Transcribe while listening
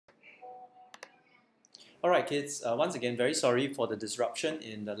Alright kids, once again very sorry for the disruption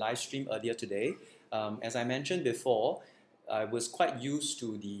in the live stream earlier today. As I mentioned before, I was quite used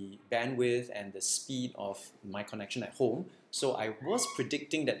to the bandwidth and the speed of my connection at home, so I was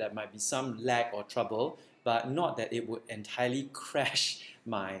predicting that there might be some lag or trouble, but not that it would entirely crash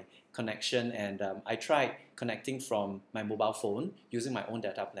my connection. And I tried connecting from my mobile phone using my own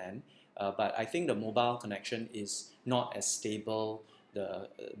data plan, but I think the mobile connection is not as stable, the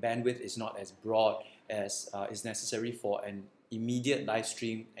bandwidth is not as broad as is necessary for an immediate live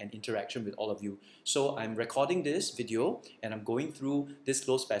stream and interaction with all of you. So I'm recording this video and I'm going through this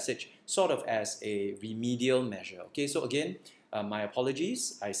closed passage sort of as a remedial measure. Okay, so again, my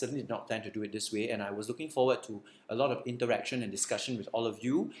apologies. I certainly did not plan to do it this way, and I was looking forward to a lot of interaction and discussion with all of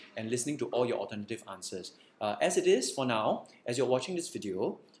you and listening to all your alternative answers. As it is for now, as you're watching this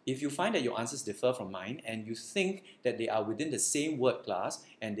video, if you find that your answers differ from mine and you think that they are within the same word class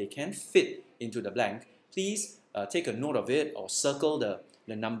and they can fit into the blank, please take a note of it or circle the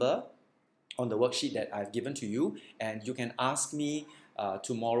number on the worksheet that I've given to you, and you can ask me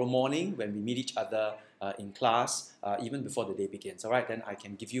tomorrow morning when we meet each other in class, even before the day begins. Alright, then I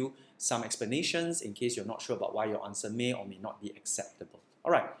can give you some explanations in case you're not sure about why your answer may or may not be acceptable.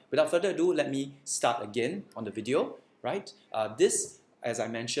 Alright, without further ado, let me start again on the video. Right, this, as I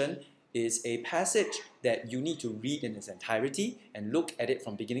mentioned, is a passage that you need to read in its entirety and look at it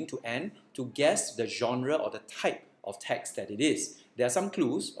from beginning to end to guess the genre or the type of text that it is. There are some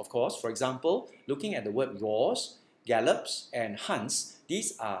clues, of course. For example, looking at the word roars, gallops, and hunts,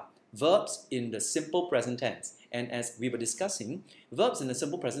 these are verbs in the simple present tense. And as we were discussing, verbs in the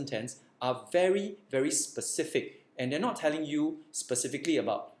simple present tense are very, very specific, and they're not telling you specifically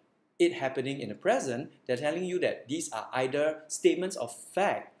about it happening in the present. They're telling you that these are either statements of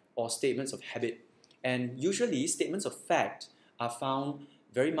fact or statements of habit. And usually statements of fact are found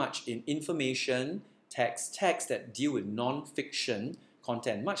very much in information texts that deal with non-fiction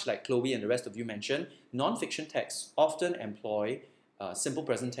content. Much like Chloe and the rest of you mentioned, non-fiction texts often employ simple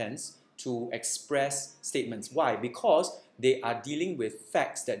present tense to express statements. Why? Because they are dealing with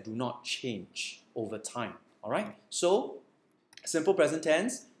facts that do not change over time. Alright? So, simple present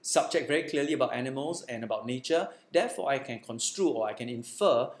tense, subject very clearly about animals and about nature. Therefore, I can construe or I can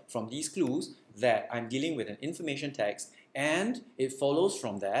infer from these clues that I'm dealing with an information text, and it follows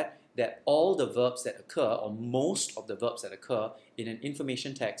from that all the verbs that occur, or most of the verbs that occur in an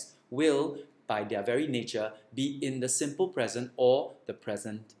information text, will, by their very nature, be in the simple present or the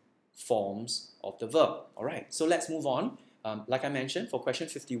present forms of the verb. Alright, so let's move on. Like I mentioned, for question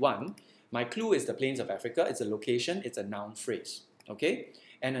 51, my clue is the plains of Africa. It's a location, it's a noun phrase. Okay?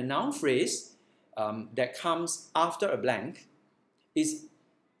 And a noun phrase that comes after a blank is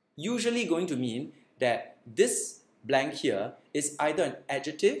usually going to mean that this blank here is either an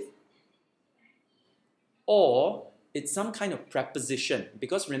adjective or it's some kind of preposition.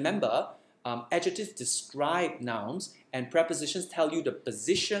 Because remember, adjectives describe nouns and prepositions tell you the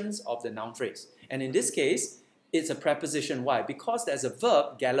positions of the noun phrase. And in this case, it's a preposition. Why? Because there's a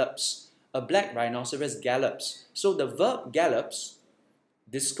verb, gallops. A black rhinoceros gallops. So the verb gallops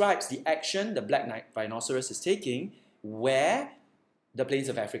describes the action the black rhinoceros is taking where the plains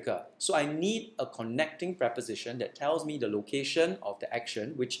of Africa. So I need a connecting preposition that tells me the location of the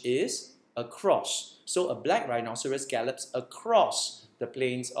action, which is across. So a black rhinoceros gallops across the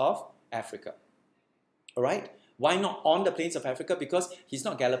plains of Africa. Alright? Why not on the plains of Africa? Because he's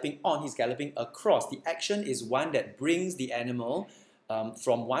not galloping on, he's galloping across. The action is one that brings the animal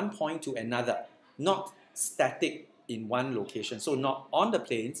from one point to another, not static in one location. So not on the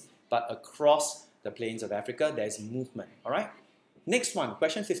plains, but across the plains of Africa, there's movement. All right. Next one,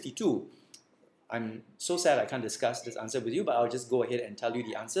 question 52. I'm so sad I can't discuss this answer with you, but I'll just go ahead and tell you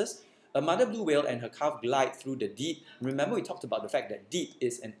the answers. A mother blue whale and her calf glide through the deep. Remember, we talked about the fact that deep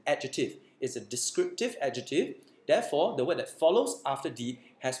is an adjective. It's a descriptive adjective. Therefore, the word that follows after deep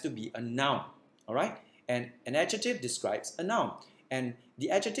has to be a noun. All right. And an adjective describes a noun. And the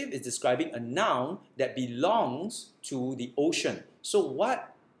adjective is describing a noun that belongs to the ocean. So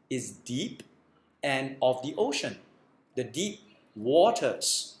what is deep and of the ocean? The deep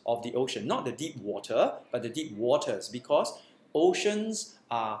waters of the ocean. Not the deep water, but the deep waters. Because oceans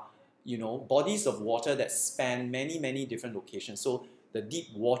are, bodies of water that span many, many different locations. So the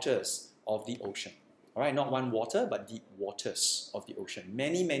deep waters of the ocean. All right, not one water, but deep waters of the ocean.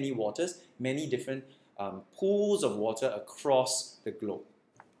 Many, many waters, many different pools of water across the globe.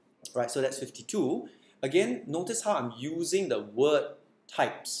 Right, so that's 52. Again, notice how I'm using the word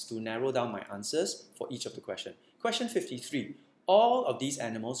types to narrow down my answers for each of the questions. Question 53. All of these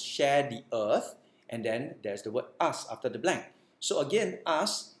animals share the earth, and then there's the word us after the blank. So again,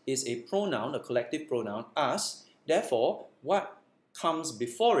 us is a pronoun, a collective pronoun, us. Therefore, what comes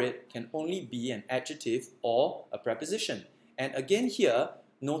before it can only be an adjective or a preposition. And again here,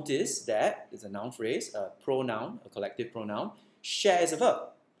 notice that it's a noun phrase, a pronoun, a collective pronoun. Share is a verb.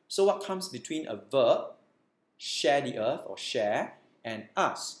 So what comes between a verb, share the earth or share, and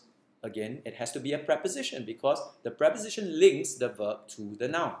us? Again, it has to be a preposition because the preposition links the verb to the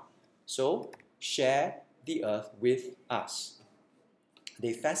noun. So, share the earth with us.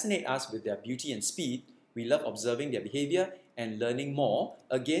 They fascinate us with their beauty and speed. We love observing their behavior and learning more.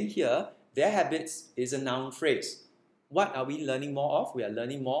 Again here, their habits is a noun phrase. What are we learning more of? We are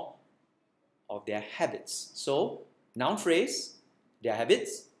learning more of their habits. So, noun phrase, their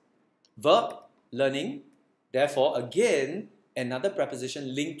habits, verb, learning. Therefore, again, another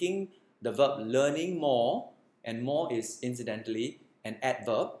preposition linking the verb learning more, and more is incidentally an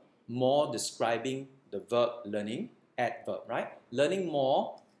adverb, more describing the verb learning, adverb, right? Learning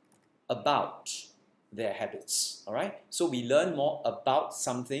more about their habits, all right? So we learn more about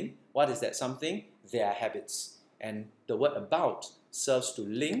something. What is that something? Their habits. And the word about serves to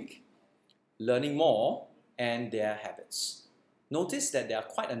link learning more and their habits. Notice that there are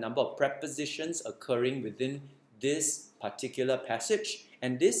quite a number of prepositions occurring within this particular passage,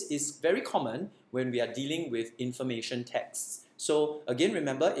 and this is very common when we are dealing with information texts. So again,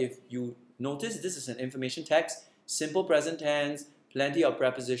 remember, if you notice this is an information text, simple present tense, plenty of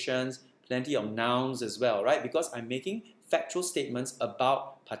prepositions, plenty of nouns as well, right? Because I'm making factual statements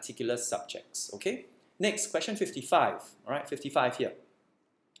about particular subjects, okay? Next, question 55, all right, 55 here.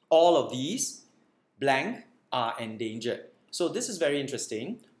 All of these blank are endangered. So this is very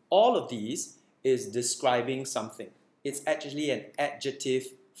interesting. All of these is describing something. It's actually an adjective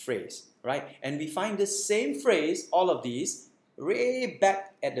phrase, right? And we find this same phrase, all of these, way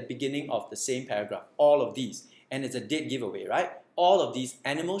back at the beginning of the same paragraph, all of these. And it's a dead giveaway, right? All of these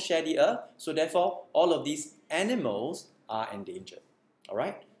animals share the earth, so therefore all of these animals are endangered, all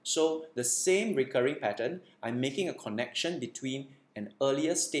right? So the same recurring pattern, I'm making a connection between an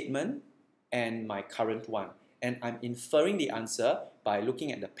earlier statement and my current one. And I'm inferring the answer by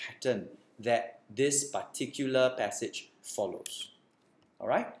looking at the pattern that this particular passage follows. All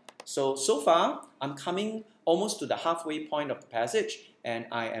right? So far, I'm coming almost to the halfway point of the passage, and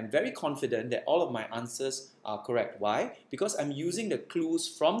I am very confident that all of my answers are correct. Why? Because I'm using the clues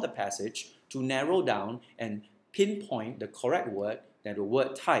from the passage to narrow down and pinpoint the correct word, and the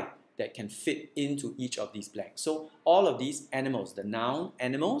word type that can fit into each of these blanks. So all of these animals, the noun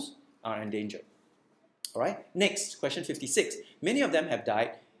animals, are endangered. All right, next, question 56. Many of them have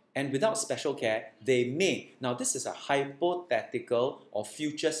died, and without special care, they may. Now, this is a hypothetical or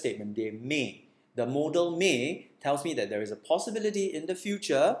future statement. They may. The modal may tells me that there is a possibility in the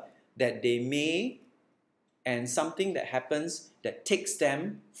future that they may, and something that happens that takes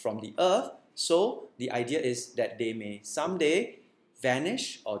them from the earth. So, the idea is that they may someday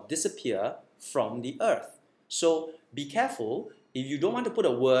vanish or disappear from the earth. So, be careful. If you don't want to put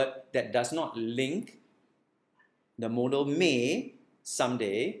a word that does not link the modal may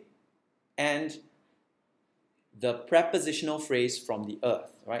someday and the prepositional phrase from the earth,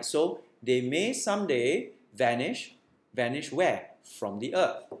 right? So they may someday vanish. Vanish where? From the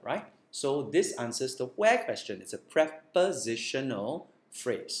earth, right? So this answers the where question. It's a prepositional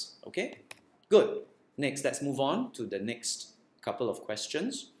phrase, okay? Good. Next, let's move on to the next couple of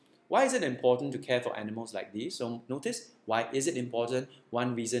questions. Why is it important to care for animals like these? So notice, why is it important?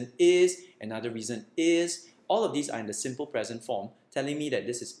 One reason is, another reason is. All of these are in the simple present form, telling me that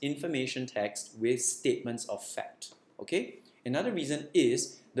this is information text with statements of fact. Okay? Another reason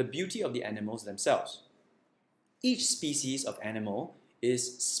is the beauty of the animals themselves. Each species of animal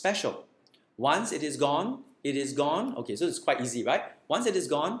is special. Once it is gone, it is gone. Okay, so it's quite easy, right? Once it is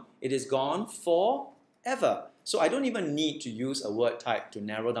gone forever. So I don't even need to use a word type to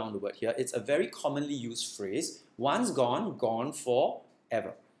narrow down the word here. It's a very commonly used phrase. Once gone, gone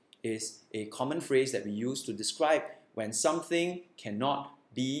forever is a common phrase that we use to describe when something cannot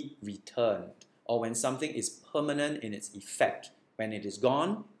be returned, or when something is permanent in its effect. When it is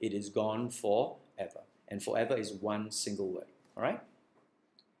gone forever. And forever is one single word. All right?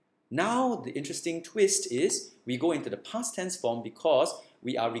 Now, the interesting twist is we go into the past tense form because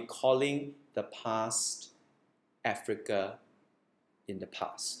we are recalling the past Africa in the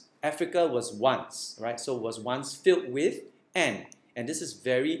past. Africa was once, right? So was once filled with an. And this is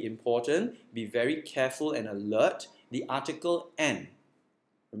very important. Be very careful and alert. The article an.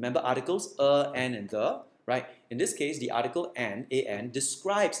 Remember articles an, and the, right? In this case, the article an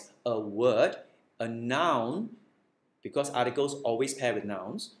describes a word, a noun, because articles always pair with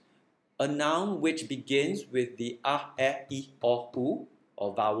nouns, a noun which begins with the ah, eh, I, or u,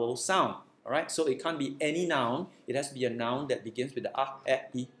 or vowel sound. Alright, so it can't be any noun. It has to be a noun that begins with the ah, eh,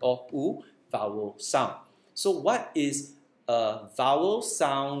 I, or u, vowel sound. So what is a vowel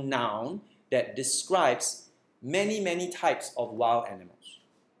sound noun that describes many types of wild animals?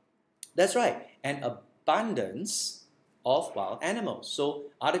 That's right, an abundance of wild animals. So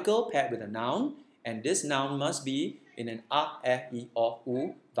article paired with a noun, and this noun must be in an ah, eh, I, or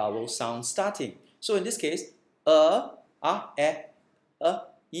u vowel sound starting. So in this case, ah, eh, I,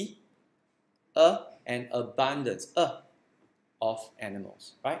 an abundance of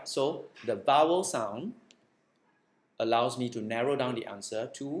animals, right? So the vowel sound allows me to narrow down the answer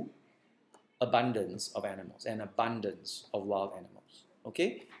to abundance of animals, an abundance of wild animals.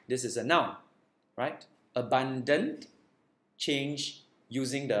 Okay, this is a noun, right? Abundant, change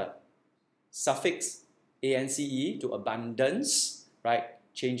using the suffix ance to abundance, right?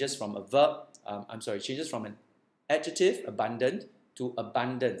 Changes from a verb, changes from an adjective, abundant, to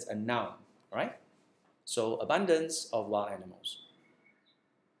abundance, a noun, right? So abundance of wild animals.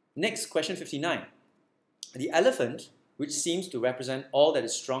 Next, question 59. The elephant, which seems to represent all that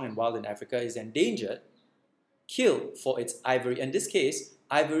is strong and wild in Africa, is endangered, killed for its ivory. In this case,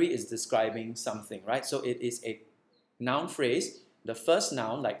 ivory is describing something, right? So it is a noun phrase. The first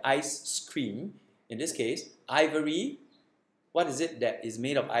noun, like ice cream, in this case, ivory. What is it that is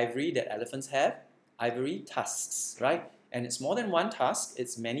made of ivory that elephants have? Ivory tusks, right? And it's more than one tusk,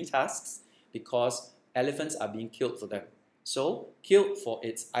 it's many tusks, because elephants are being killed for them. So, killed for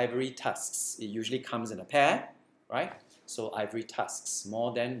its ivory tusks. It usually comes in a pair, right? So, ivory tusks,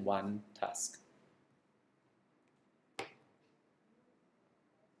 more than one tusk.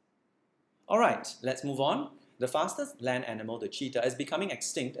 Alright, let's move on. The fastest land animal, the cheetah, is becoming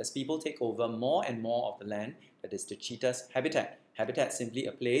extinct as people take over more and more of the land that is the cheetah's habitat. Habitat simply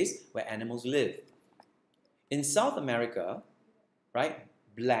a place where animals live. In South America, right,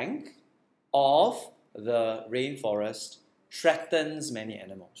 blank of the rainforest threatens many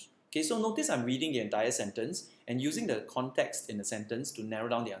animals. Okay, so notice I'm reading the entire sentence and using the context in the sentence to narrow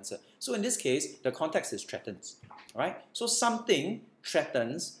down the answer. So in this case, the context is threatens, right? So something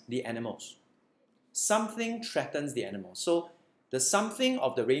threatens the animals. Something threatens the animals. So the something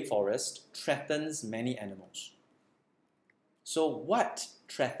of the rainforest threatens many animals. So what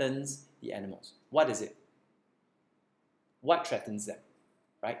threatens the animals? What is it? What threatens them,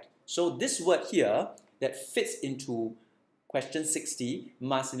 right? So this word here that fits into question 60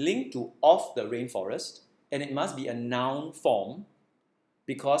 must link to of the rainforest, and it must be a noun form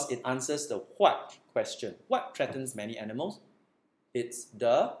because it answers the what question. What threatens many animals? It's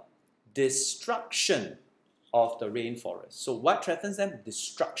the destruction of the rainforest. So what threatens them?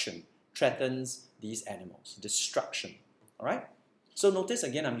 Destruction threatens these animals. Destruction. All right? So notice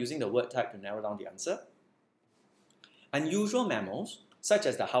again, I'm using the word type to narrow down the answer. Unusual mammals, such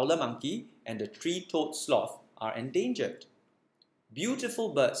as the howler monkey and the three-toed sloth, are endangered.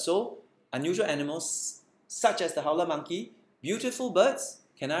 Beautiful birds, so unusual animals such as the howler monkey, beautiful birds,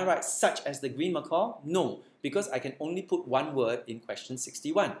 can I write such as the green macaw? No, because I can only put one word in question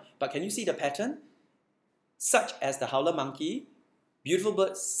 61. But can you see the pattern? Such as the howler monkey, beautiful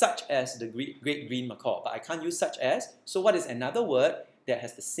birds such as the great green macaw. But I can't use such as, so what is another word that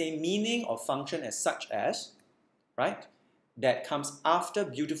has the same meaning or function as such as, right? That comes after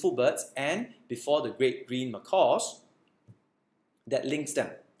beautiful birds and before the great green macaws, that links them,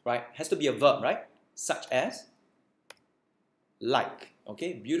 right? Has to be a verb, right? Such as, like,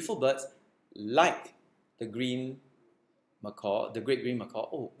 okay? Beautiful birds like the green macaw, the great green macaw.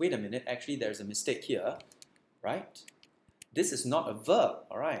 Oh, wait a minute, actually there's a mistake here, right? This is not a verb,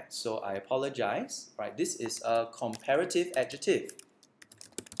 all right? So I apologize, right? This is a comparative adjective,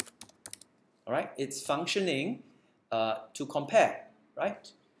 all right? It's functioning to compare,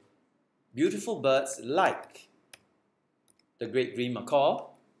 right? Beautiful birds like the great green macaw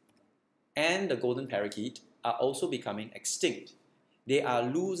and the golden parakeet are also becoming extinct. They are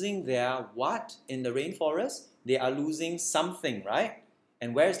losing their what in the rainforest? They are losing something, right?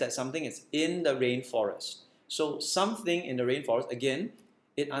 And where is that something? It's in the rainforest. So something in the rainforest, again,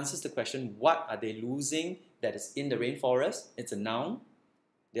 it answers the question, what are they losing that is in the rainforest? It's a noun.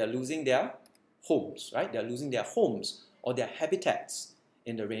 They are losing their homes, right? They are losing their homes or their habitats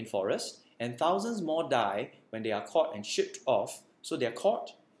in the rainforest. And thousands more die when they are caught and shipped off. So they're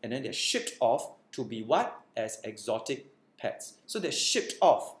caught and then they're shipped off to be what? As exotic pets. So they're shipped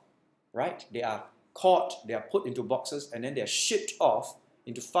off, right? They are caught, they are put into boxes, and then they're shipped off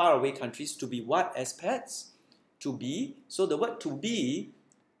into faraway countries to be what? As pets. To be. So the word to be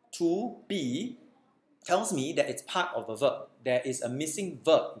tells me that it's part of a verb. There is a missing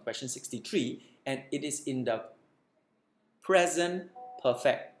verb in question 63, and it is in the present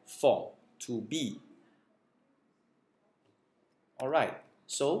perfect form, to be. Alright,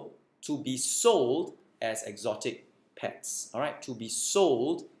 so to be sold as exotic pets. Alright, to be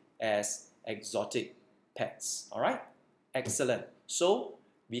sold as exotic pets. Alright, excellent. So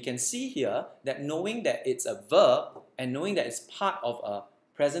we can see here that knowing that it's a verb and knowing that it's part of a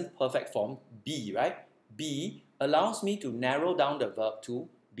present perfect form, be, right? Be allows me to narrow down the verb to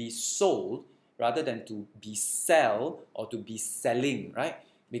be sold rather than to be sell or to be selling, right?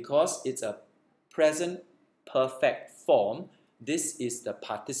 Because it's a present perfect form, this is the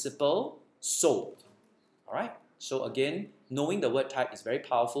participle sold. All right? So again, knowing the word type is very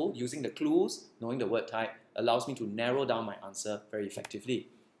powerful. Using the clues, knowing the word type allows me to narrow down my answer very effectively.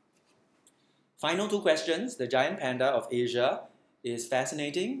 Final two questions. The giant panda of Asia is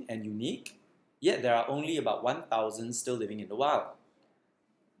fascinating and unique, yet there are only about 1,000 still living in the wild.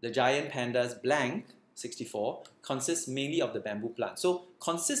 The giant panda's blank, 64, consists mainly of the bamboo plant. So,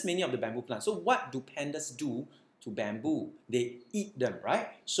 consists mainly of the bamboo plant. So, what do pandas do to bamboo? They eat them, right?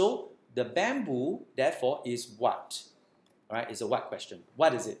 So, the bamboo, therefore, is what? All right, it's a what question.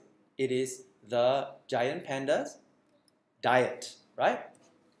 What is it? It is the giant panda's diet, right?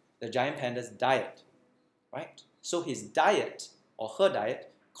 The giant panda's diet, right? So, his diet or her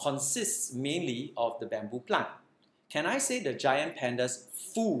diet consists mainly of the bamboo plant. Can I say the giant panda's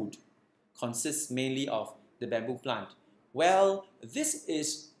food consists mainly of the bamboo plant? Well, this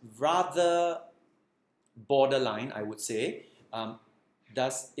is rather borderline, I would say.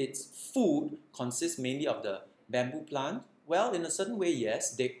 Does its food consist mainly of the bamboo plant? Well, in a certain way,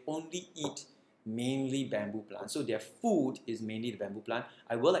 yes. They only eat mainly bamboo plant. So their food is mainly the bamboo plant.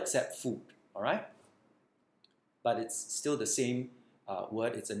 I will accept food, all right? But it's still the same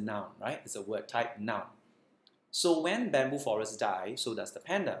word. It's a noun, right? It's a word type noun. So when bamboo forests die, so does the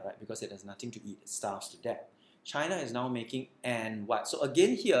panda, right? Because it has nothing to eat, it starves to death. China is now making an what? So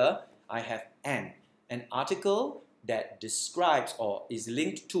again here, I have an article that describes or is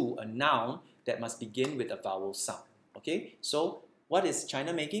linked to a noun that must begin with a vowel sound. Okay, so what is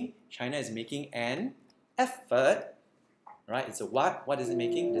China making? China is making an effort, right? It's a what? What is it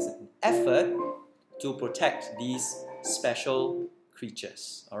making? There's an effort to protect these special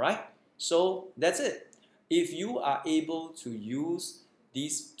creatures, all right? So that's it. If you are able to use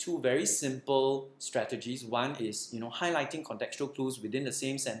these two very simple strategies, one is highlighting contextual clues within the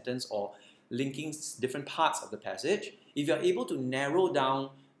same sentence or linking different parts of the passage. If you're able to narrow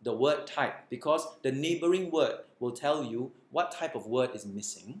down the word type, because the neighboring word will tell you what type of word is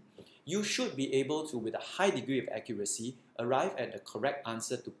missing, you should be able to, with a high degree of accuracy, arrive at the correct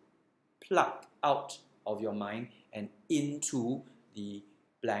answer to pluck out of your mind and into the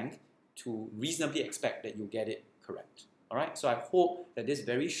blank to reasonably expect that you get it correct. All right, so I hope that this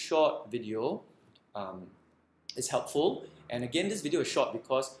very short video is helpful. And again, this video is short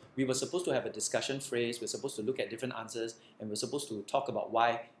because we were supposed to have a discussion phrase, we're supposed to look at different answers, and we're supposed to talk about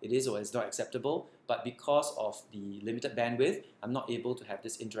why it is or is not acceptable. But because of the limited bandwidth, I'm not able to have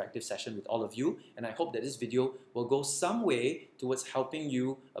this interactive session with all of you. And I hope that this video will go some way towards helping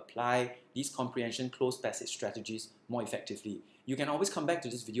you apply these comprehension cloze passage strategies more effectively. You can always come back to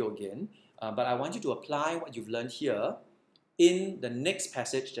this video again, but I want you to apply what you've learned here in the next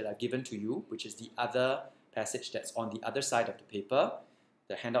passage that I've given to you, which is the other passage that's on the other side of the paper,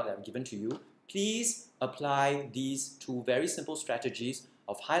 the handout that I've given to you. Please apply these two very simple strategies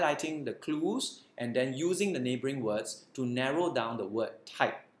of highlighting the clues and then using the neighboring words to narrow down the word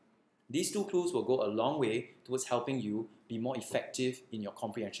type. These two clues will go a long way towards helping you be more effective in your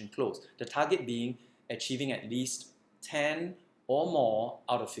comprehension cloze. The target being achieving at least 10 or more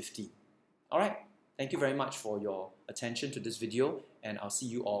out of 50. Alright, thank you very much for your attention to this video, and I'll see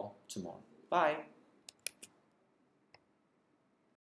you all tomorrow. Bye!